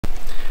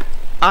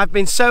I've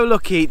been so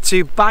lucky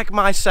to bag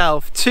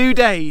myself 2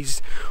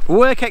 days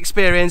work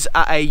experience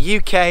at a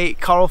UK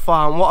coral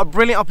farm. What a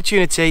brilliant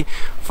opportunity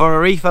for a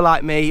reefer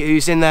like me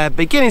who's in their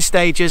beginning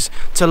stages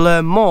to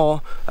learn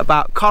more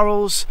about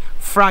corals,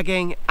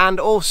 fragging, and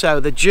also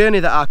the journey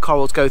that our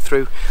corals go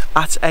through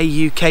at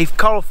a UK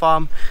coral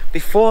farm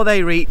before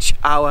they reach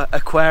our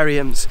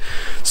aquariums.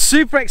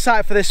 Super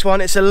excited for this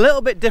one. It's a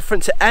little bit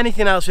different to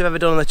anything else we've ever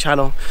done on the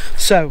channel.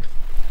 So,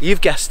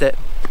 you've guessed it,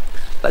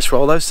 let's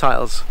roll those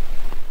titles.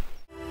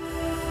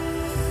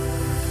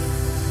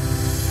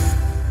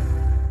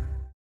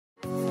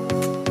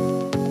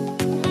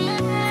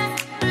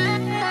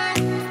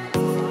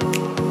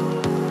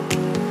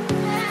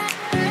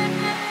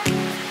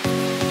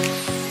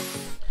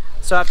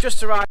 So I've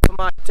just arrived for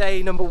my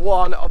day number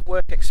 1 of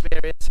work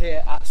experience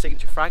here at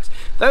Signature Frags.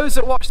 Those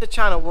that watch the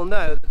channel will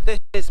know that this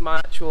is my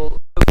actual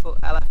local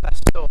LFS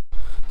store.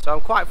 So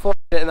I'm quite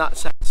fortunate in that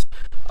sense.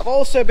 I've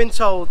also been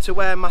told to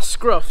wear my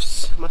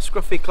scruffs, my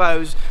scruffy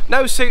clothes.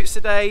 No suits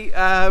today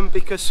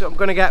because I'm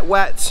going to get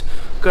wet,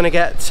 going to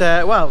get,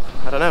 well,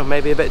 I don't know,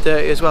 maybe a bit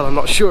dirty as well, I'm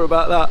not sure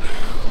about that.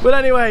 But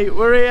anyway,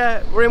 we're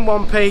here, we're in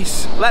one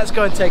piece. Let's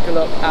go and take a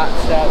look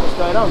at what's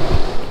going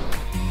on.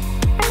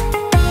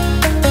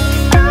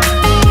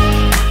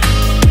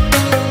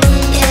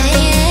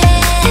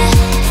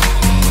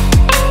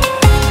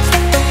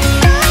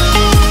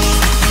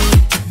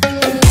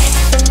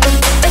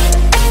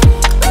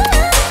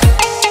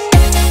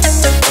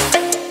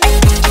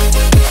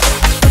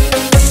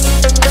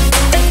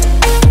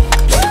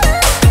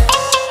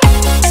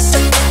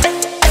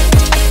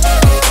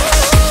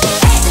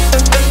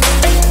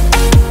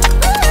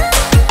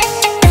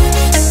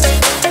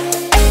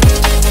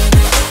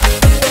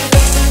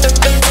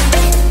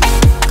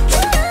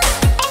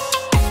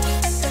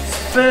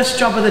 First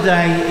job of the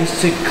day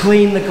is to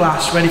clean the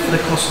glass ready for the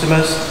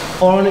customers,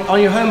 or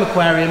on your home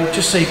aquarium,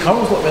 just so your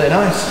corals look really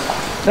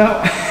nice.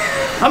 Now,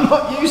 I'm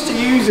not used to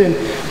using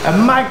a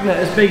magnet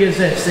as big as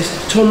this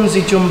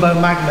Tunsy Jumbo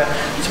magnet.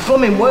 It's a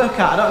plumbing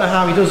workout. I don't know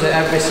how he does it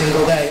every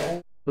single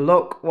day.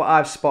 Look what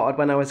I've spotted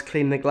when I was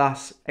cleaning the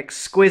glass.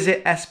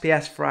 Exquisite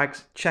SPS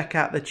frags. Check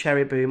out the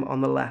cherry boom on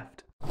the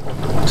left.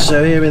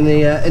 So here in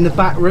the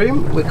back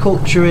room, we're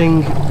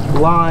culturing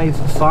live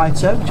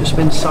phyto, just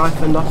been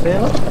siphoned off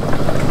here.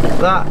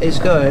 That is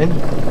going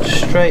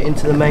straight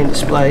into the main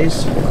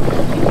displays.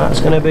 That's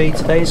going to be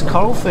today's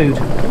coral food.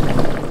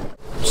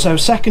 So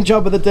second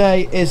job of the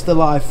day is the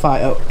live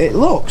phyto.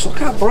 Look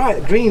how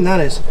bright green that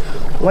is.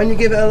 When you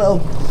give it a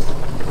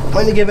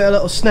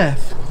little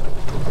sniff,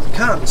 you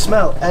can't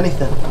smell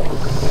anything,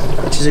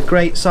 which is a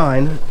great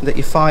sign that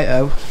your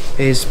phyto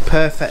is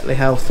perfectly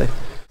healthy.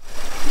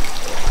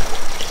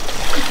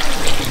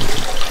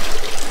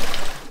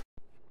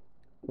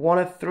 One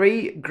of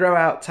 3 grow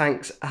out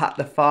tanks at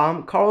the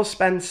farm. Corals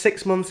spend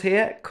 6 months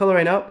here,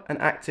 colouring up and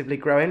actively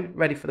growing,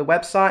 ready for the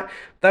website.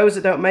 Those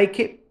that don't make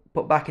it,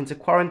 put back into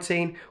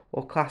quarantine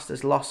or classed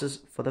as losses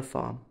for the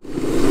farm.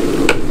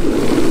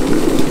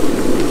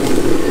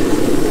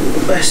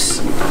 This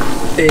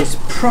is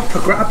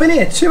proper I've been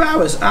here 2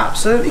 hours,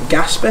 absolutely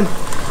gasping,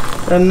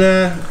 and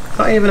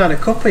not even had a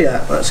cuppa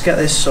yet. Let's get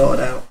this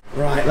sorted out.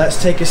 Right, let's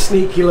take a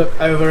sneaky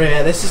look over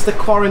here. This is the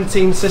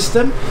quarantine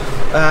system,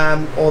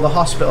 or the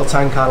hospital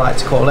tank I like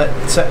to call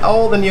it. So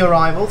all the new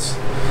arrivals.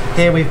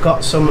 Here we've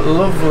got some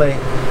lovely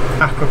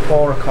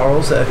Acropora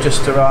corals that have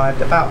just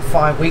arrived about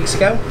 5 weeks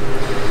ago.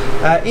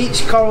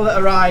 Each coral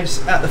that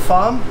arrives at the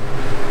farm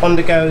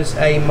undergoes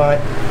a oh,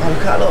 look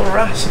at that little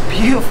wrasse, a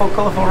beautiful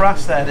colourful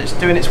wrasse there that's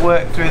doing its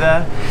work through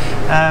there,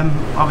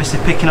 obviously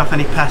picking off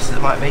any pests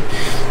that might be.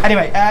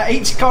 Anyway,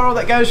 each coral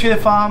that goes through the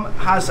farm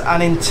has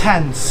an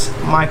intense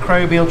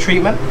microbial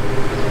treatment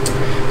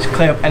to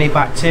clear up any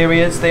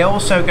bacterias. They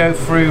also go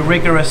through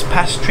rigorous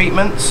pest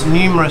treatments,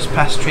 numerous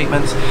pest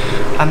treatments,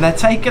 and they're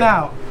taken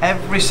out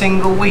every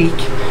single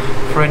week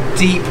for a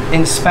deep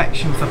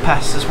inspection for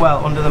pests as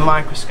well under the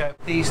microscope.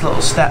 These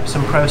little steps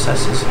and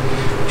processes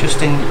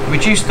just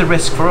reduce the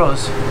risk for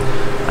us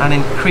and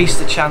increase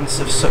the chance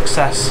of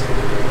success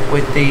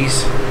with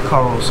these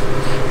corals.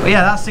 But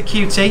yeah, that's the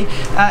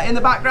QT. In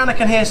the background I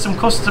can hear some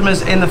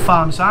customers in the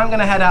farm, so I'm going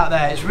to head out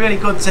there. It's really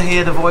good to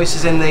hear the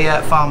voices in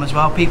the farm as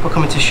well, people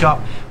coming to shop.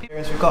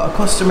 We've got a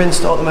customer in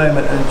store at the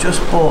moment and just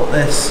bought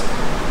this,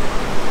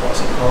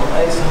 what's it called?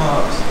 Ace of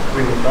Hearts.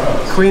 Queen of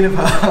Hearts. Queen of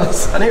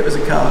Hearts. I knew it was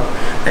a card.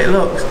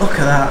 Look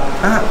at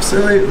that.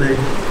 Absolutely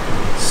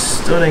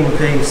stunning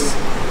piece.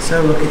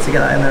 So lucky to get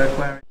that in their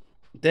aquarium.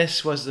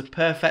 This was the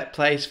perfect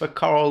place for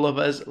coral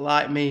lovers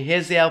like me.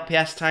 Here's the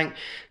LPS tank.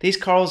 These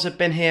corals have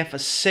been here for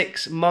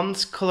 6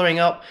 months, colouring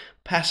up,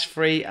 pest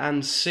free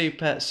and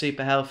super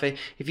healthy.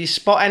 If you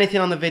spot anything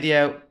on the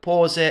video,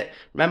 pause it,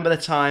 remember the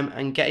time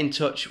and get in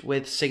touch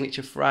with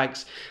Signature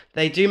Frags.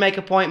 They do make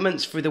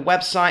appointments through the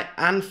website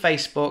and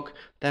Facebook.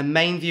 Their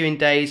main viewing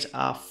days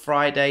are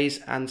Fridays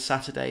and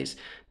Saturdays.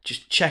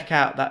 Just check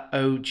out that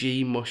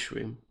OG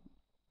mushroom.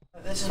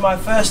 This is my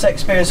first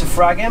experience of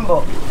fragging,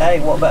 but hey,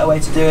 what better way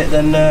to do it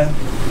than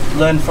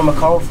learn from a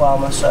coral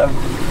farmer, so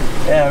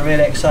yeah,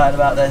 really excited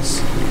about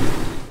this.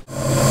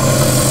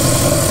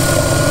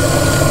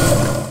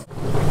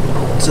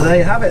 So there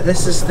you have it.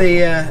 This is the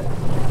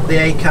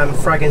ACAN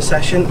fragging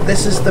session.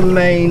 This is the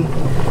main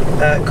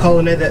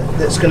colony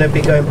that's going to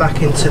be going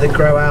back into the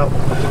grow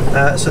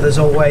out. So there's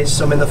always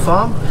some in the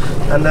farm,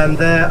 and then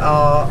there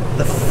are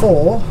the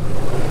 4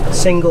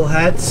 single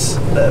heads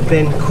that have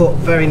been cut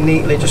very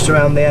neatly just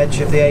around the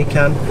edge of the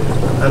ACAN,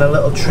 and a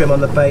little trim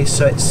on the base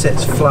so it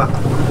sits flat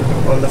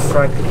on the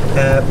frag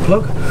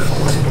plug.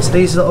 So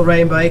these little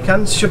rainbow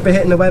ACANs should be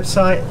hitting the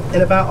website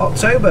in about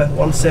October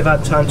once they've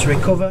had time to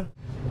recover.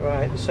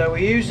 Right, so we're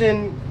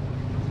using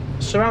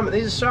ceramic.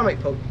 These are ceramic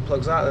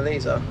plugs, aren't they?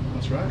 These are.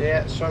 That's right.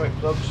 Yeah, ceramic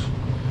plugs.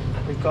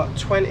 We've got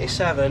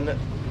 27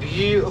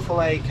 beautiful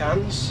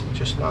ACANs,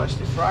 just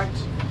nicely fragged.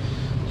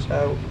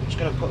 So I'm just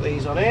going to put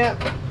these on here.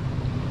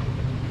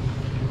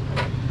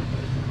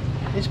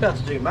 You need to be able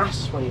to do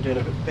maths when you're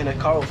doing been a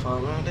coral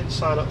farmer. I didn't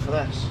sign up for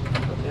this.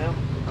 Yeah.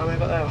 How many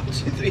have I got there? 1, 2,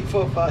 3,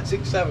 4, 5,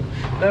 6, 7.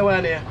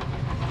 Nowhere near.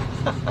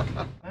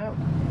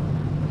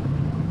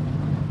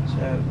 So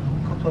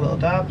a couple of little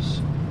dabs.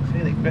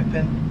 Feel it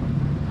gripping.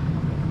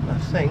 I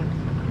think.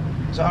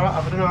 Is that alright?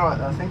 I've done alright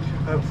there, I think.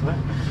 Hopefully.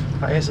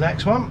 Right, here's the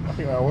next one. I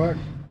think that'll work.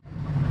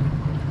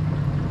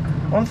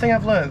 One thing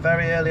I've learned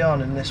very early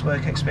on in this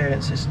work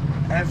experience is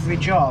every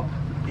job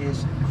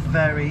is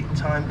very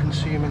time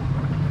consuming.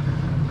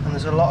 And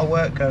there's a lot of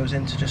work goes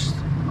into just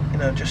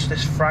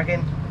this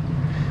fragging,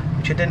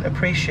 which I didn't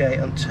appreciate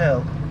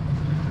until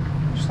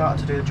I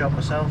started to do the job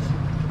myself.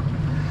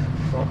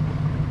 But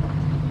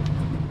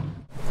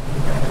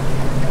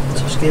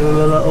just give them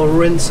a little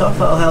rinse off.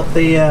 That'll help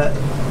the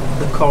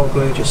coral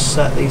glue just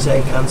set these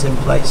ACANs in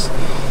place.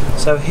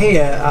 So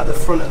here at the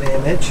front of the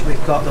image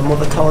we've got the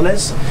mother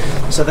colonies,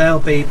 so they'll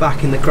be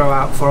back in the grow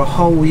out for a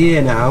whole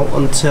year now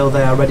until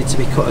they are ready to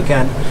be cut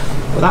again.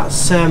 But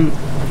that's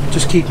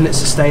just keeping it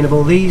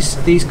sustainable.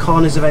 These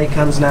colonies of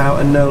ACANs now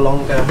are no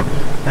longer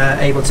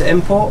able to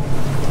import,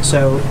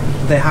 so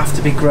they have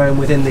to be grown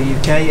within the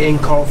UK in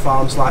coral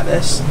farms like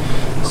this.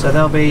 So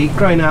they'll be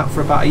growing out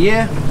for about a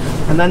year,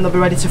 and then they'll be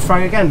ready to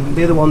frag again.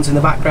 The other ones in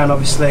the background,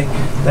 obviously,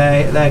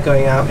 they're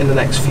going out in the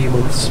next few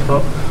months.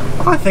 But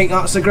I think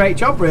that's a great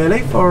job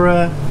really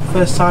for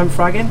first time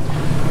fragging,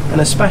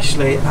 and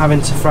especially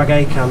having to frag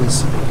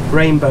ACANs,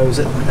 rainbows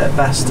at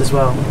best as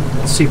well.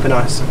 It's super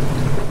nice.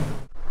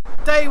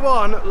 Day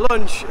 1,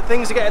 lunch.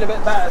 Things are getting a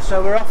bit better,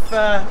 so we're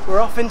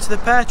off into the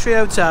Pear Tree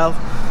Hotel,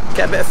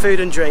 get a bit of food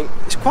and drink.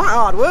 It's quite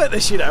hard work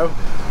this, you know.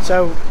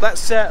 So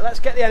let's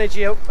get the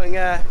energy up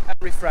and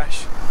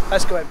refresh.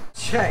 Let's go in.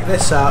 Check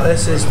this out.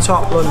 This is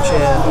top lunch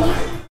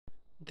here.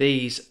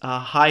 These are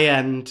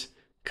high-end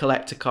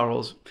collector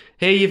corals.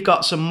 Here you've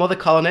got some mother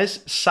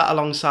colonies sat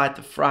alongside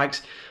the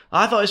frags.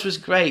 I thought this was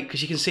great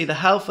because you can see the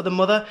health of the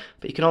mother,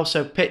 but you can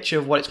also picture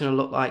of what it's going to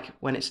look like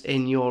when it's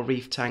in your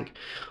reef tank.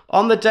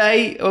 On the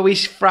day where we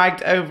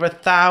fragged over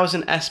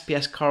 1,000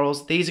 SPS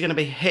corals, these are going to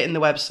be hitting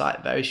the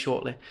website very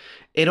shortly.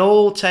 It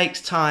all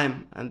takes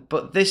time,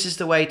 but this is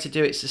the way to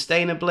do it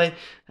sustainably,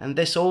 and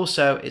this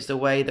also is the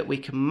way that we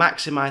can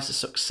maximise the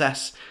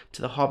success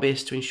to the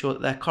hobbyists to ensure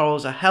that their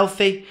corals are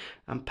healthy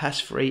and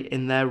pest-free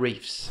in their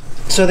reefs.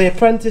 So the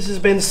apprentice has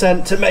been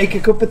sent to make a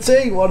cup of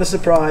tea. What a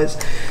surprise.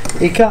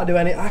 He can't do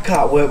any, I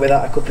can't work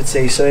without a cup of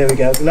tea, so here we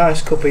go.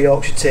 Nice cup of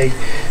Yorkshire tea.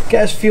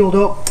 Get us fueled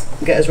up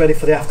and get us ready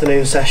for the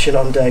afternoon session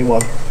on day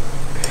 1.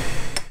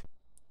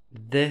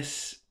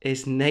 This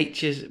is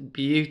nature's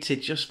beauty.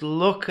 Just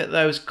look at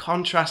those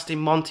contrasting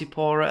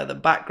Montipora at the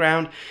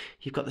background.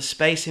 You've got the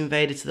Space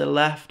Invader to the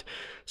left.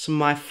 Some of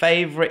my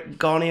favourite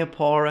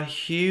Goniopora,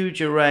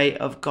 huge array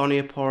of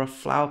Goniopora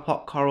flower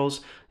pot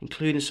corals,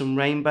 including some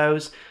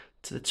rainbows.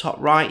 To the top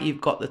right, you've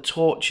got the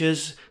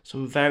torches,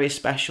 some very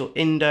special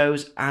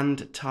Indos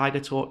and tiger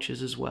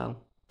torches as well.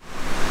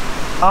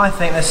 I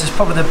think this is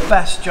probably the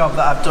best job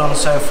that I've done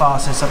so far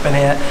since I've been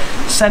here,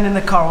 sending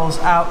the corals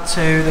out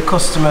to the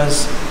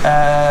customers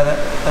that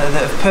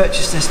have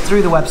purchased this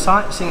through the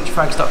website,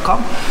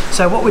 signaturefrags.com.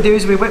 So what we do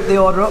is we whip the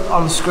order up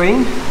on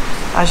screen.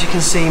 As you can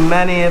see,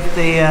 many of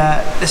the,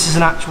 this is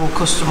an actual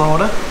custom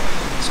order,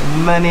 so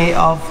many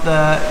of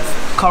the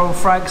coral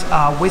frags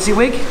are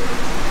WYSIWYG.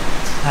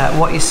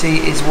 What you see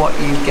is what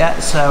you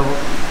get. So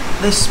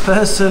this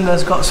person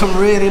has got some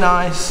really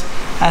nice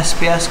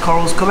SPS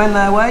corals coming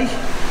their way.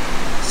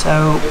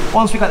 So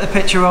once we got the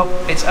picture up,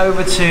 it's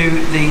over to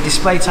the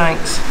display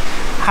tanks,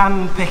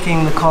 hand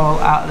picking the coral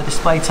out of the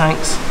display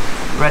tanks,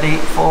 ready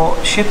for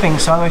shipping.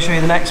 So I'm going to show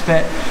you the next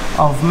bit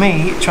of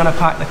me trying to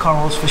pack the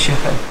corals for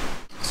shipping.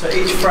 So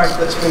each frag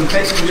that's been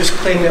picked, we're just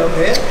cleaning it up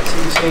here. So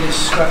you can see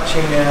just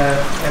scratching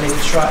any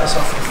detritus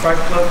off the frag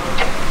plug.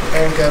 It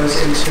then goes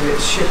into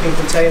its shipping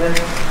container.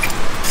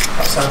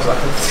 That sounds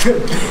like a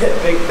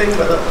big thing,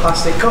 but a little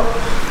plastic cup.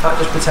 That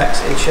just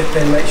protects it in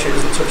shipping, make sure it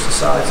doesn't touch the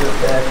sides of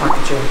the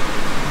packaging.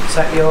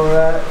 Take your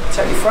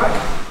frag.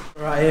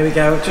 Right, here we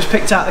go. Just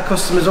picked out the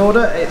customer's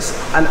order. It's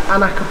an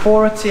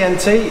Anacapora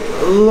TNT.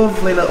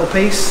 Lovely little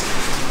piece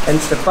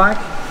into the bag,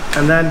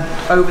 and then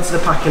over to the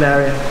packing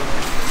area.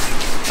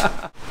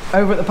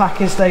 Over at the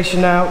packing station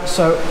now,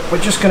 so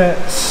we're just going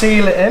to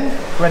seal it in,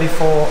 ready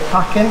for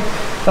packing.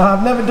 Now,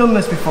 I've never done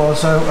this before,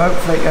 so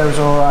hopefully it goes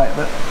alright,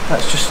 but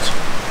let's just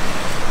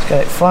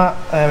Get it flat,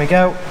 there we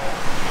go.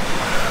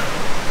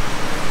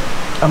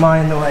 Am I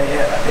in the way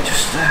here? Let me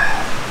just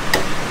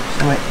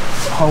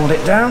hold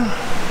it down.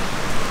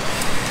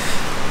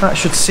 That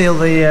should seal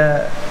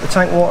the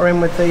tank water in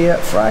with the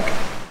frag.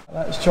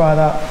 Let's try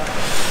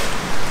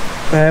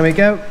that. There we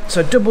go.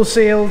 So double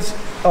sealed,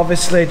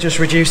 obviously just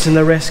reducing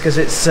the risk as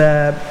it's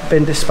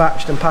been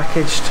dispatched and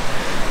packaged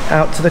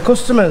out to the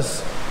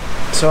customers.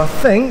 So I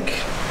think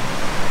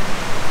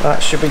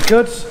that should be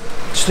good.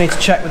 Just need to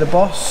check with the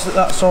boss that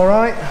that's all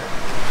right.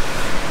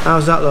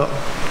 How's that look?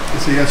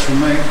 It's a yes from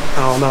me.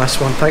 Oh,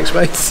 nice one. Thanks,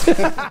 mate.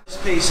 This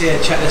piece here,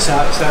 check this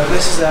out. So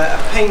this is a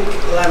pink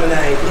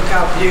lemonade. Look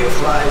how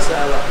beautiful that is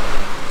there, look.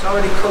 It's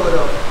already coloured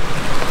up.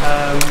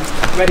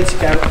 Ready to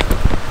go.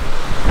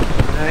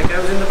 There it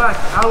goes in the bag.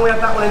 How long we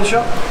had that one in the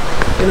shop?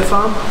 In the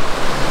farm?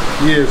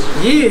 Years.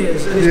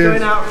 Years, and it's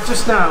going out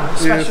just now.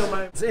 Special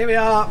moment. So here we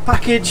are,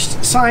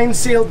 packaged, signed,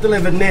 sealed,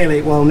 delivered,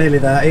 nearly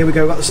there. Here we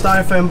go, got the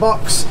styrofoam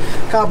box,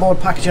 cardboard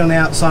packaging on the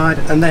outside,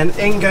 and then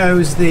in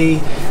goes the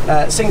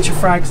Signature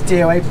Frags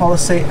DOA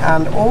policy,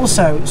 and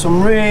also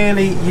some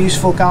really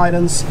useful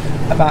guidance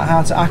about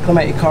how to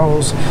acclimate your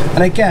corals,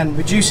 and again,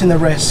 reducing the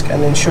risk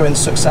and ensuring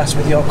success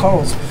with your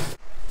corals.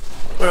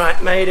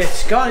 Right, made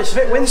it. God, it's a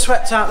bit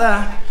windswept out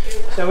there.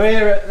 So we're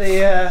here at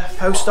the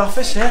post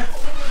office here,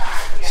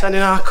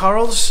 sending our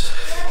corals.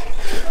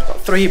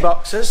 Got 3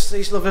 boxes.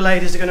 These lovely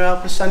ladies are going to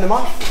help us send them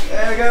off.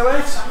 There we go,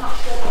 mate.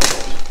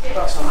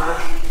 That's on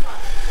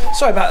there.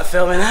 Sorry about the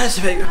filming there, it's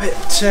a bit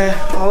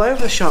all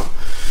over the shop.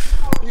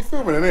 Are you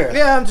filming in here?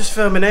 Yeah, I'm just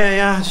filming here,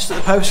 yeah, just at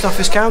the post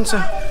office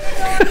counter.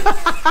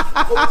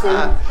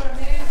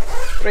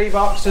 3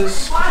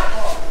 boxes.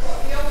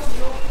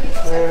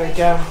 There we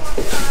go.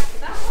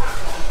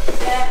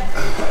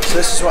 So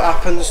this is what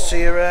happens to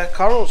your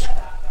corals.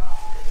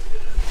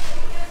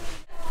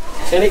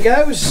 In it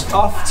goes,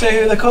 off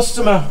to the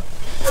customer.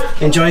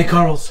 Enjoy your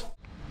corals.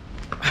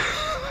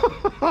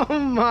 Oh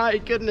my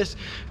goodness,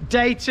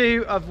 day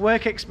 2 of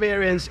work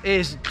experience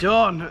is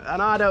done,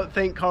 and I don't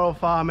think coral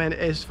farming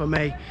is for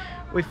me.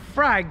 We've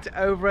fragged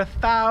over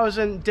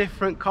 1,000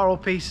 different coral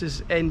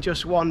pieces in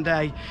just one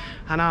day,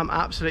 and I'm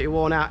absolutely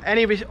worn out.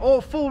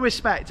 Full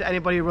respect to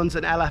anybody who runs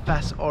an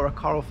LFS or a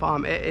coral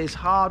farm. It is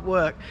hard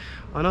work,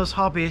 and us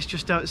hobbyists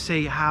just don't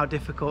see how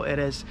difficult it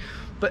is.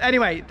 But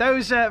anyway,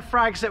 those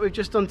frags that we've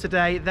just done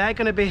today, they're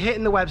going to be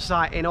hitting the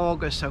website in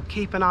August, so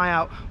keep an eye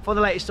out for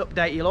the latest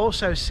update. You'll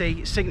also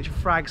see Signature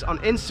Frags on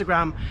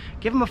Instagram.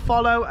 Give them a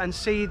follow and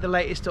see the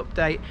latest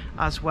update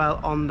as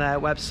well on their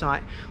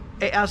website.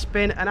 It has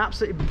been an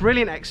absolutely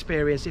brilliant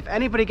experience. If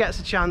anybody gets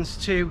a chance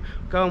to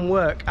go and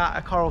work at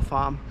a coral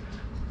farm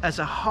as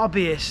a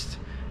hobbyist,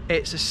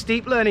 it's a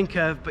steep learning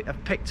curve, but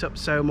I've picked up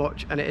so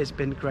much and it has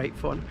been great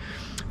fun.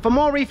 For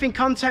more reefing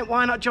content,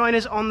 why not join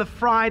us on the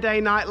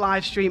Friday night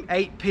live stream,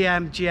 8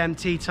 PM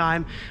GMT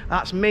time.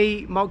 That's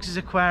me, Mogsys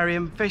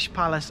Aquarium,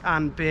 FishPalace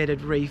and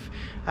Bearded Reef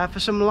for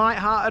some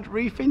light-hearted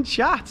reefing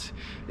chat.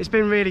 It's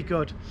been really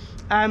good.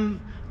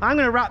 I'm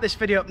going to wrap this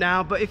video up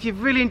now, but if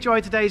you've really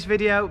enjoyed today's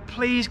video,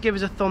 please give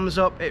us a thumbs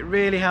up. It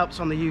really helps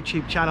on the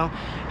YouTube channel.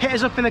 Hit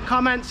us up in the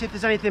comments if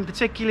there's anything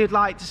particular you'd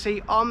like to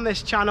see on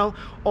this channel,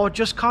 or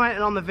just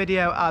commenting on the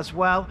video as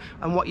well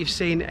and what you've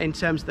seen in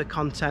terms of the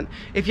content.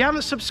 If you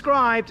haven't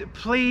subscribed,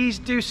 please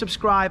do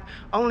subscribe.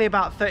 Only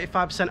about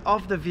 35%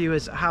 of the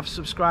viewers have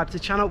subscribed to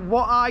the channel.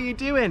 What are you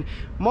doing?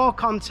 More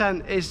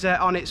content is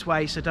on its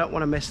way, so don't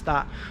want to miss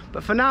that.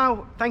 But for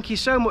now, thank you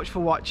so much for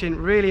watching.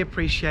 Really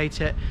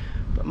appreciate it.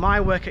 But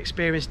my work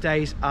experience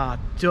days are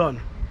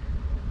done.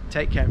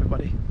 Take care,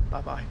 everybody.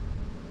 Bye-bye.